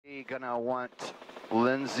definitely gonna want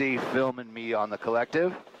Lindsay filming me on the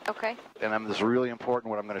collective. Okay. And this is really important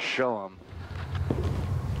what I'm gonna show them.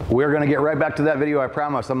 We're gonna get right back to that video, I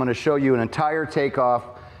promise. I'm gonna show you an entire takeoff,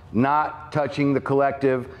 not touching the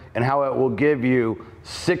collective, and how it will give you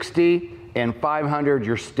 60 and 500,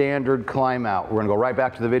 your standard climb out. We're gonna go right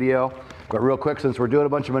back to the video. But real quick, since we're doing a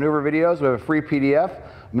bunch of maneuver videos, we have a free PDF,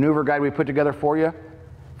 maneuver guide we put together for you.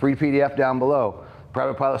 Free PDF down below.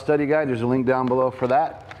 Private Pilot Study Guide, there's a link down below for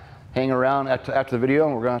that. Hang around after the video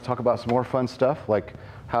and we're gonna talk about some more fun stuff like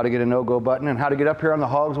how to get a no-go button and how to get up here on the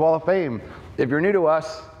HOGS Wall of Fame. If you're new to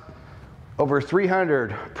us, over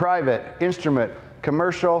 300 private, instrument,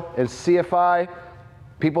 commercial, and CFI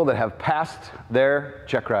people that have passed their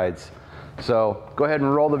check rides. So go ahead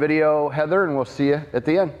and roll the video, Heather, and we'll see you at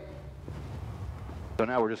the end. So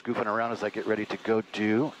now we're just goofing around as I get ready to go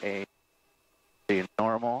do a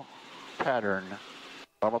normal pattern,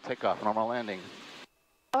 normal takeoff, normal landing.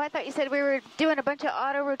 Oh, I thought you said we were doing a bunch of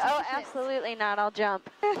auto rotations. Oh, absolutely not. I'll jump.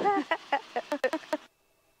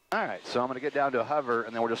 All right, so I'm going to get down to a hover,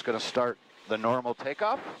 and then we're just going to start the normal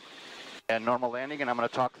takeoff and normal landing, and I'm going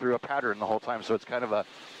to talk through a pattern the whole time. So it's kind of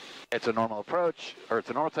it's a normal approach, or it's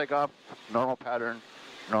a normal takeoff, normal pattern,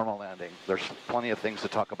 normal landing. There's plenty of things to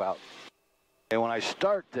talk about. And when I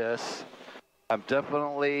start this, I'm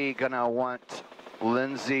definitely going to want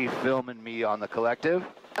Lindsay filming me on the collective.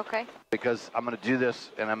 Okay. Because I'm going to do this,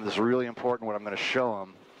 and this is really important what I'm going to show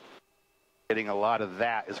them. Getting a lot of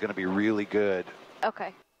that is going to be really good.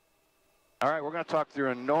 Okay. All right, we're going to talk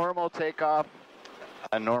through a normal takeoff,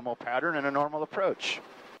 a normal pattern, and a normal approach.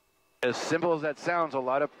 As simple as that sounds, a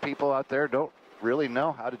lot of people out there don't really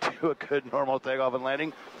know how to do a good normal takeoff and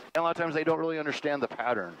landing, and a lot of times they don't really understand the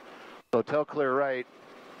pattern. So tell clear right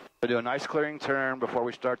to do a nice clearing turn before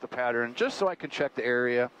we start the pattern, just so I can check the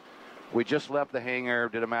area. We just left the hangar,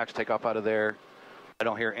 did a max takeoff out of there. I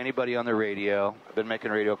don't hear anybody on the radio. I've been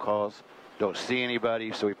making radio calls, don't see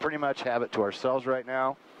anybody, so we pretty much have it to ourselves right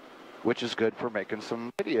now, which is good for making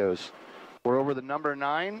some videos. We're over the number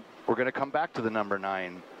 9. We're going to come back to the number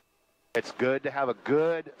 9. It's good to have a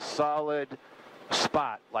good, solid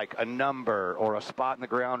spot, like a number or a spot in the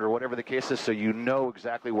ground or whatever the case is, so you know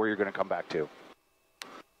exactly where you're going to come back to.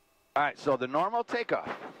 All right, so the normal takeoff.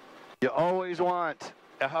 You always want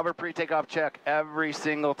a hover pre-takeoff check every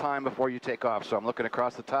single time before you take off. So I'm looking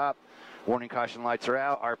across the top. Warning caution lights are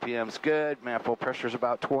out. RPM's good. Manifold pressure's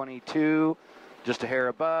about 22, just a hair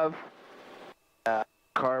above.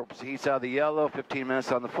 Car heats out of the yellow, 15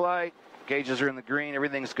 minutes on the flight. Gauges are in the green.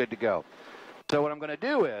 Everything's good to go. So what I'm going to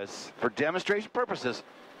do is, for demonstration purposes,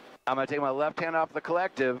 I'm going to take my left hand off the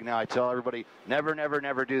collective. Now I tell everybody, never, never,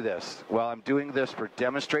 never do this. Well, I'm doing this for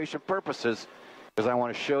demonstration purposes because I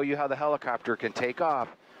want to show you how the helicopter can take off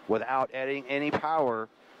without adding any power,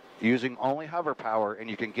 using only hover power, and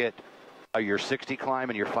you can get your 60 climb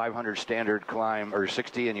and your 500 standard climb, or your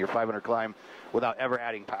 60 and your 500 climb without ever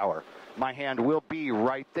adding power. My hand will be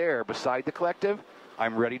right there beside the collective.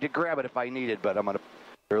 I'm ready to grab it if I need it, but I'm going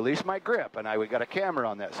to release my grip, and we got a camera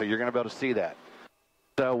on that, so you're going to be able to see that.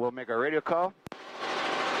 So we'll make our radio call.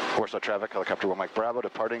 Warsaw traffic, helicopter 1 Mike Bravo,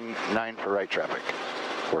 departing 9 for right traffic.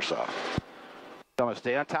 Warsaw. So I'm going to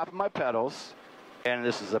stay on top of my pedals, and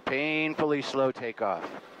this is a painfully slow takeoff.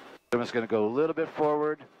 So I'm just going to go a little bit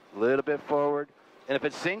forward, and if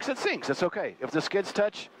it sinks, it sinks. It's okay. If the skids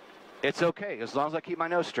touch, it's okay, as long as I keep my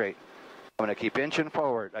nose straight. I'm going to keep inching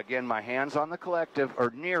forward. Again, my hand's on the collective,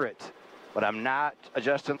 or near it, but I'm not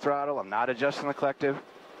adjusting throttle. I'm not adjusting the collective.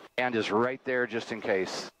 Hand is right there just in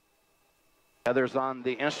case. Heather's on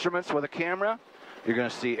the instruments with a camera. You're going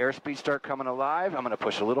to see airspeed start coming alive. I'm going to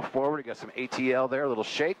push a little forward. You got some ATL there, a little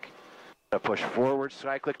shake. I'm going to push forward,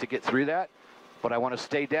 side click to get through that. But I want to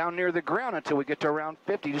stay down near the ground until we get to around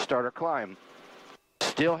 50 to start our climb.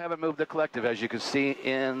 Still haven't moved the collective, as you can see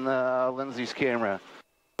in Lindsay's camera.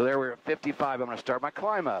 So there we're at 55. I'm going to start my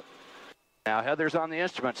climb up. Now Heather's on the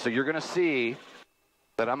instrument, so you're going to see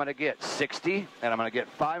that I'm going to get 60 and I'm going to get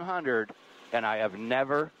 500, and I have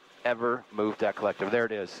never, ever moved that collective. There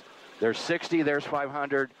it is. There's 60, there's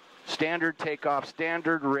 500. Standard takeoff,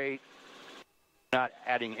 standard rate, not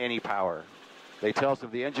adding any power. They tell us if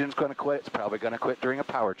the engine's going to quit, it's probably going to quit during a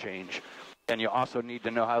power change. And you also need to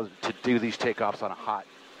know how to do these takeoffs on a hot,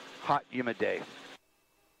 humid day.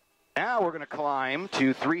 Now we're going to climb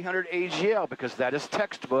to 300 AGL because that is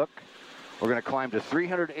textbook. We're going to climb to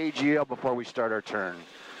 300 AGL before we start our turn.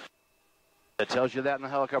 It tells you that in the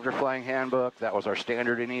helicopter flying handbook. That was our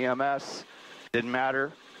standard in EMS. Didn't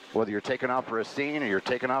matter whether you're taking off for a scene or you're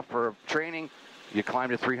taking off for training, you climb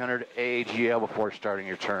to 300 AGL before starting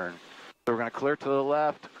your turn. So we're going to clear to the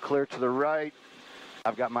left, clear to the right,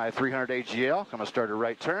 I've got my 300 AGL. I'm going to start a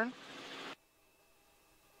right turn.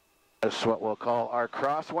 This is what we'll call our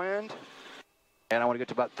crosswind. And I want to get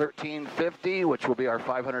to about 1350, which will be our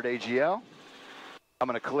 500 AGL. I'm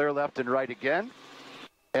going to clear left and right again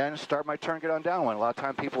and start my turn, get on downwind. A lot of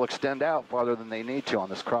time people extend out farther than they need to on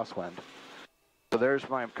this crosswind. So there's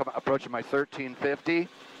my, I'm approaching my 1350.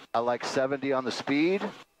 I like 70 on the speed.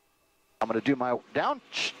 I'm going to do my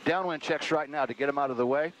downwind checks right now to get them out of the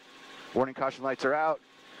way. Warning caution lights are out.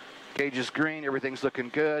 Gauge is green. Everything's looking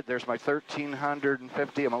good. There's my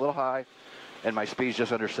 1350. I'm a little high. And my speed's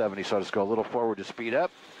just under 70. So I'll just go a little forward to speed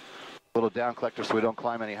up. A little down collector so we don't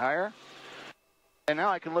climb any higher. And now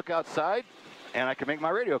I can look outside and I can make my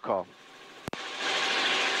radio call.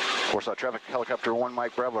 Warsaw traffic helicopter 1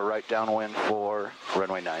 Mike Bravo, right downwind for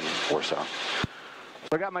runway 9 Warsaw. So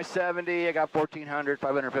I got my 70, I got 1400,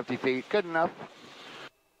 550 feet, good enough.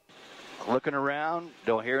 Looking around,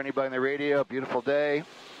 don't hear anybody on the radio, beautiful day.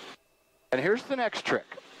 And here's the next trick,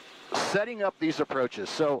 setting up these approaches.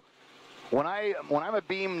 So when I'm a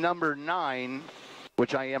beam number 9,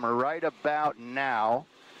 which I am right about now,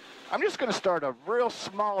 I'm just going to start a real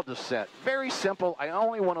small descent. Very simple. I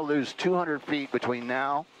only want to lose 200 feet between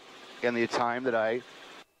now and the time that I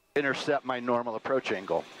intercept my normal approach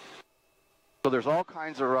angle. So there's all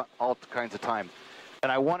kinds of time.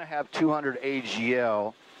 And I want to have 200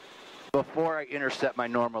 AGL before I intercept my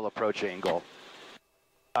normal approach angle.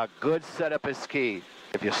 A good setup is key.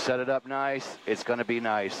 If you set it up nice, it's going to be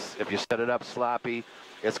nice. If you set it up sloppy,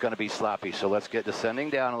 it's going to be sloppy. So let's get descending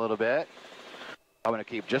down a little bit. I'm going to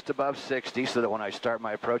keep just above 60 so that when I start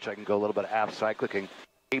my approach, I can go a little bit of aft cyclic and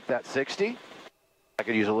keep that 60. I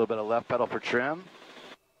could use a little bit of left pedal for trim.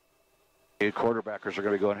 The quarterbackers are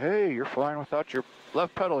going to be going, hey, you're flying without your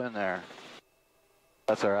left pedal in there.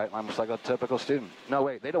 That's all right. I'm just like a typical student. No,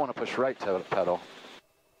 wait, they don't want to push right pedal.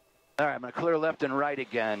 All right, I'm going to clear left and right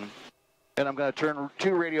again. And I'm going to turn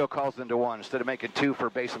 2 radio calls into 1. Instead of making 2 for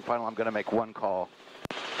base and final, I'm going to make 1 call.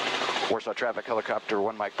 Warsaw traffic helicopter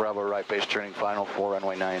 1 Mike Bravo, right base turning final for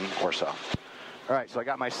runway 9 Warsaw. All right, so I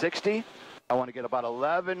got my 60. I want to get about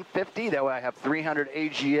 1150. That way I have 300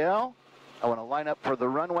 AGL. I want to line up for the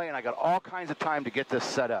runway, and I got all kinds of time to get this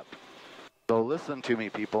set up. So listen to me,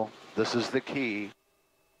 people. This is the key.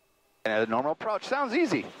 And a normal approach sounds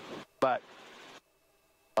easy, but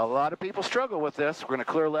a lot of people struggle with this. We're going to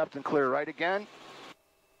clear left and clear right again.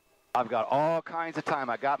 I've got all kinds of time.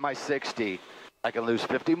 I got my 60. I can lose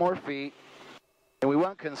 50 more feet. And we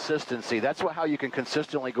want consistency. That's how you can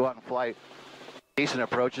consistently go out and fly decent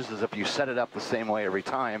approaches, is if you set it up the same way every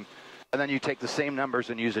time. And then you take the same numbers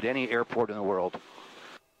and use it any airport in the world.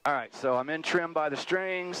 All right, so I'm in trim by the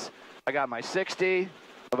strings. I got my 60,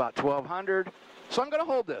 about 1200. So I'm going to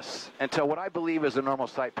hold this until what I believe is a normal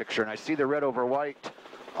sight picture. And I see the red over white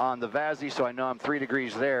on the VASI, so I know I'm 3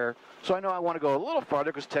 degrees there. So I know I want to go a little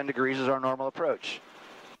farther because 10 degrees is our normal approach.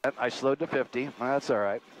 I slowed to 50. Well, that's all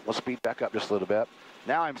right. We'll speed back up just a little bit.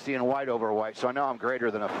 Now I'm seeing white over white, so I know I'm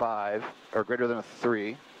greater than a 5, or greater than a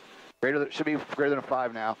 3. Should be greater than a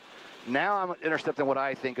 5 now. Now I'm intercepting what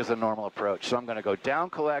I think is a normal approach. So I'm going to go down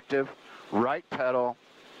collective, right pedal,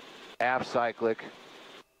 aft cyclic,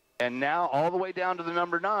 and now all the way down to the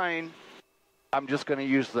number 9, I'm just going to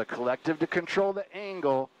use the collective to control the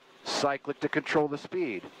angle, cyclic to control the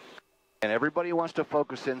speed. And everybody wants to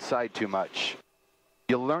focus inside too much.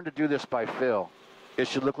 You'll learn to do this by feel. It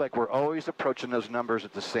should look like we're always approaching those numbers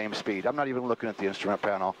at the same speed. I'm not even looking at the instrument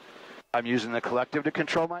panel. I'm using the collective to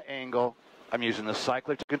control my angle. I'm using the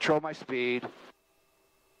cyclic to control my speed.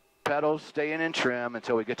 Pedals stay in trim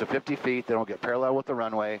until we get to 50 feet. Then we'll get parallel with the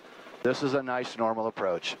runway. This is a nice normal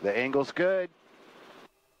approach. The angle's good.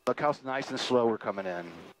 Look how nice and slow we're coming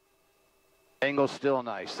in. Angle's still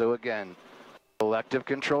nice. So again, collective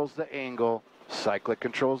controls the angle. Cyclic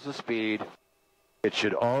controls the speed. It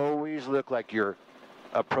should always look like you're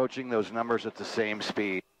approaching those numbers at the same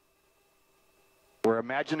speed. We're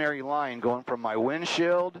imaginary line going from my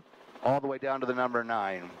windshield all the way down to the number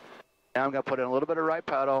 9. Now I'm going to put in a little bit of right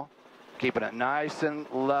pedal, keeping it nice and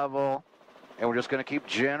level, and we're just going to keep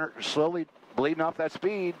slowly bleeding off that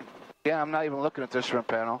speed. Yeah, I'm not even looking at this front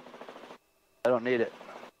panel. I don't need it.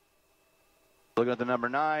 Looking at the number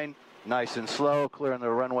 9, nice and slow, clearing the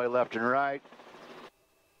runway left and right.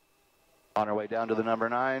 On our way down to the number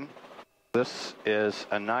 9. This is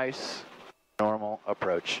a nice, normal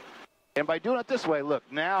approach. And by doing it this way, look,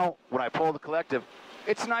 now when I pull the collective,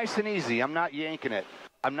 it's nice and easy. I'm not yanking it.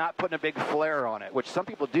 I'm not putting a big flare on it, which some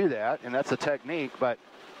people do that, and that's a technique, but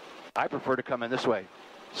I prefer to come in this way.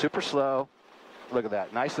 Super slow. Look at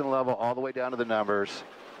that. Nice and level all the way down to the numbers.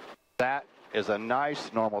 That is a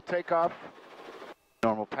nice, normal takeoff,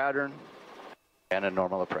 normal pattern. and a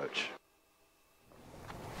normal approach.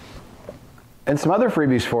 And some other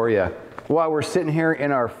freebies for you. While we're sitting here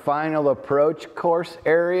in our final approach course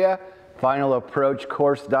area,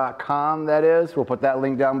 finalapproachcourse.com that is. We'll put that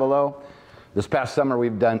link down below. This past summer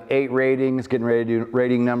we've done 8 ratings, getting ready to do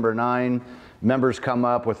rating number 9. Members come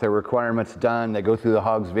up with their requirements done. They go through the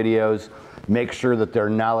HOGS videos, make sure that their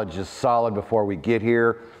knowledge is solid before we get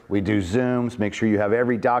here. We do Zooms, make sure you have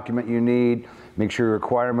every document you need, make sure your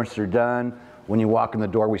requirements are done. When you walk in the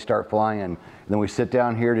door, we start flying. And then we sit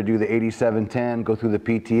down here to do the 8710, go through the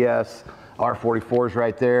PTS, R44's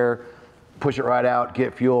right there, push it right out,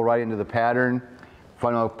 get fuel right into the pattern.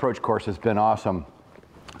 Final approach course has been awesome.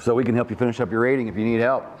 So we can help you finish up your rating if you need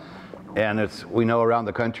help. And we know around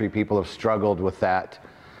the country people have struggled with that.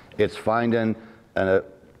 It's finding an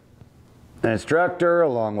instructor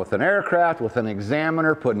along with an aircraft, with an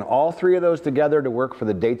examiner, putting all 3 of those together to work for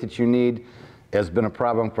the date that you need has been a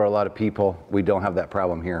problem for a lot of people. We don't have that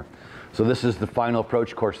problem here. So this is the final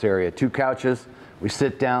approach course area. 2 couches, we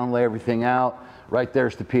sit down, lay everything out. Right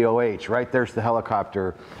there's the POH, right there's the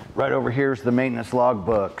helicopter. Right over here's the maintenance log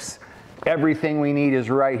books. Everything we need is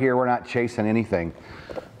right here. We're not chasing anything.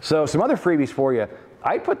 So some other freebies for you.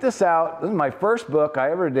 I put this out, this is my first book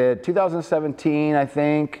I ever did, 2017 I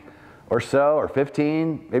think, or so, or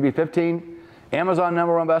 15, maybe 15. Amazon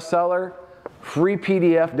 #1 bestseller. Free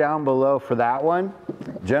PDF down below for that one.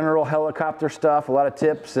 General helicopter stuff, a lot of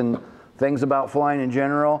tips and things about flying in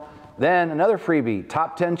general. Then another freebie,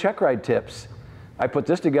 top 10 check ride tips. I put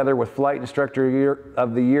this together with Flight Instructor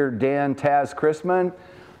of the Year Dan Taz Chrisman.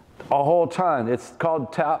 A whole ton. It's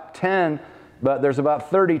called Top 10, but there's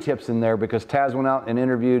about 30 tips in there because Taz went out and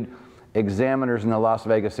interviewed examiners in the Las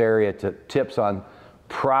Vegas area to tips on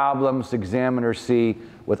problems examiners see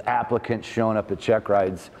with applicants showing up at check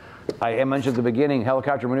rides. I mentioned at the beginning,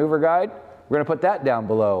 helicopter maneuver guide. We're going to put that down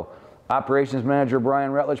below. Operations manager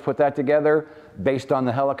Brian Rutledge put that together based on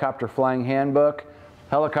the helicopter flying handbook.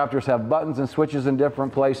 Helicopters have buttons and switches in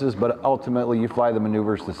different places, but ultimately you fly the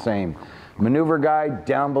maneuvers the same. Maneuver guide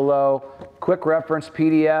down below. Quick reference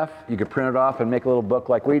PDF. You could print it off and make a little book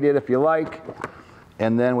like we did if you like.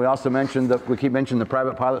 And then we also mentioned we keep mentioning the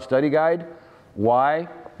private pilot study guide. Why?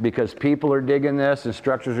 Because people are digging this,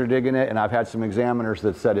 instructors are digging it, and I've had some examiners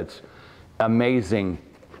that said it's amazing.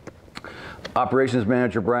 Operations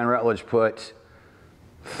manager Brian Rutledge put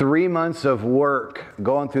 3 months of work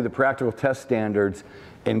going through the practical test standards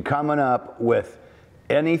and coming up with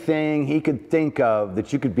anything he could think of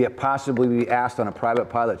that you could possibly be asked on a private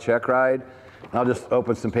pilot check ride. And I'll just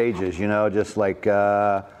open some pages, you know, just like,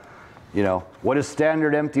 you know, what is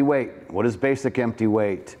standard empty weight? What is basic empty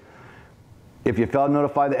weight? If you failed to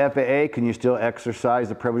notify the FAA, can you still exercise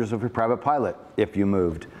the privileges of your private pilot if you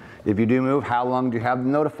moved? If you do move, how long do you have to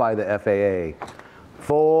notify the FAA?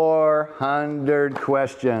 400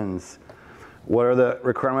 questions. What are the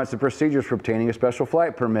requirements and procedures for obtaining a special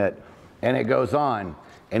flight permit? And it goes on.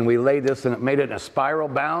 And we laid this and it made it in a spiral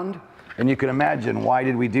bound. And you can imagine, why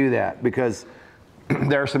did we do that? Because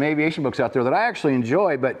there are some aviation books out there that I actually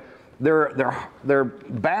enjoy, but they're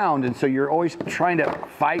bound, and so you're always trying to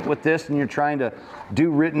fight with this, and you're trying to do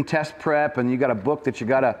written test prep, and you got a book that you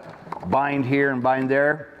got to bind here and bind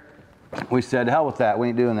there. We said, hell with that, we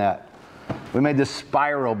ain't doing that. We made this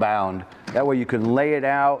spiral bound. That way you can lay it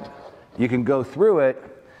out, you can go through it,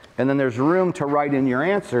 and then there's room to write in your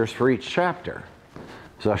answers for each chapter.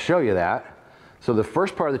 So I'll show you that. So the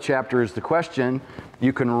first part of the chapter is the question.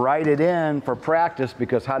 You can write it in for practice,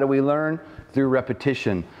 because how do we learn? Through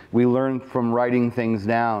repetition. We learn from writing things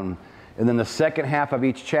down. And then the second half of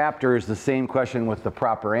each chapter is the same question with the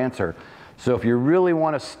proper answer. So if you really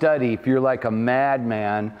want to study, if you're like a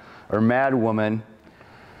madman or madwoman,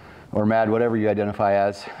 or mad whatever you identify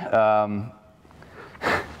as, I'm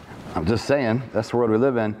just saying, that's the world we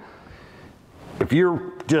live in. If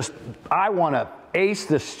you're just, I want to ace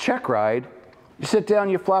this check ride, you sit down,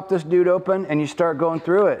 you flop this dude open, and you start going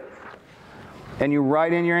through it. And you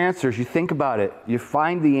write in your answers, you think about it, you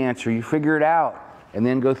find the answer, you figure it out, and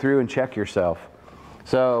then go through and check yourself.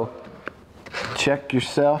 So, check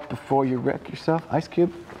yourself before you wreck yourself. Ice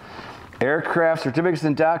cube. Aircraft certificates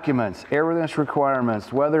and documents, airworthiness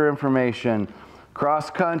requirements, weather information,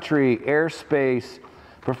 cross-country, airspace,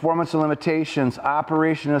 performance and limitations,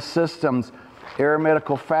 operation of systems,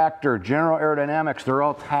 aeromedical factor, general aerodynamics, they're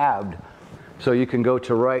all tabbed. So you can go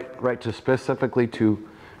to right to specifically to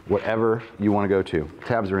whatever you want to go to.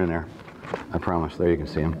 Tabs are in there, I promise. There you can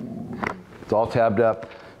see them. It's all tabbed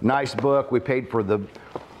up. Nice book. We paid for the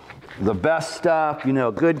best stuff, you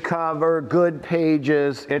know, good cover, good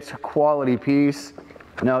pages. It's a quality piece.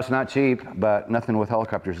 No, it's not cheap, but nothing with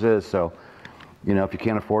helicopters is. So You know, if you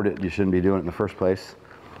can't afford it, you shouldn't be doing it in the first place.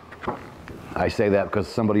 I say that because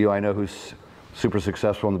somebody I know who's super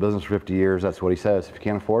successful in the business for 50 years, that's what he says. If you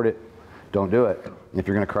can't afford it, don't do it. If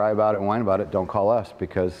you're going to cry about it and whine about it, don't call us,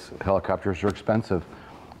 because helicopters are expensive.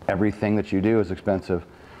 Everything that you do is expensive.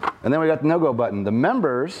 And then we got the no-go button. The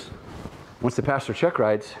members, once they pass their check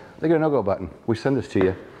rides, they get a no-go button. We send this to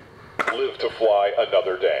you. Live to fly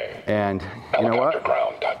another day. And you know what?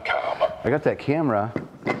 Helicopterground.com. I got that camera.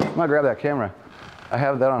 I'm gonna grab that camera. I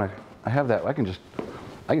have that on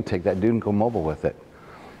I can take that dude and go mobile with it.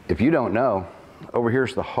 If you don't know, over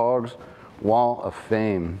here's the HOGS Wall of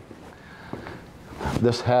Fame.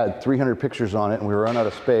 This had 300 pictures on it and we were running out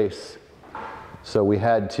of space. So we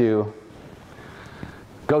had to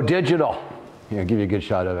go digital. Here, I'll give you a good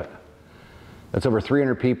shot of it. That's over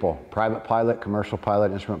 300 people, private pilot, commercial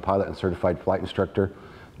pilot, instrument pilot, and certified flight instructor.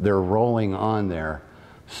 They're rolling on there.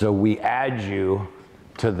 So we add you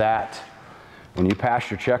to that when you pass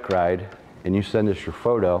your check ride and you send us your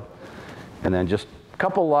photo, and then just a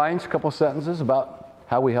couple lines, a couple sentences about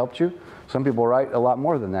how we helped you. Some people write a lot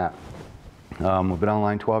more than that. We've been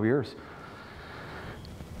online 12 years.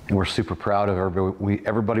 And we're super proud of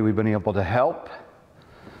everybody we've been able to help.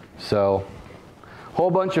 So, whole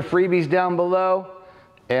bunch of freebies down below,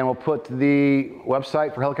 and we'll put the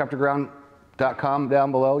website for helicopterground.com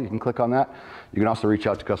down below. You can click on that. You can also reach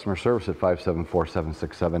out to customer service at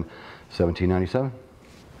 574-767-1797.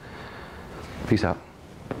 Peace out.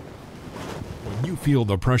 When you feel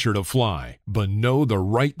the pressure to fly, but know the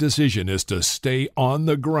right decision is to stay on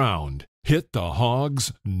the ground, hit the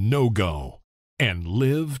HOGS no-go and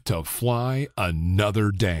live to fly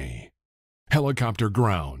another day.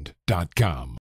 Helicopterground.com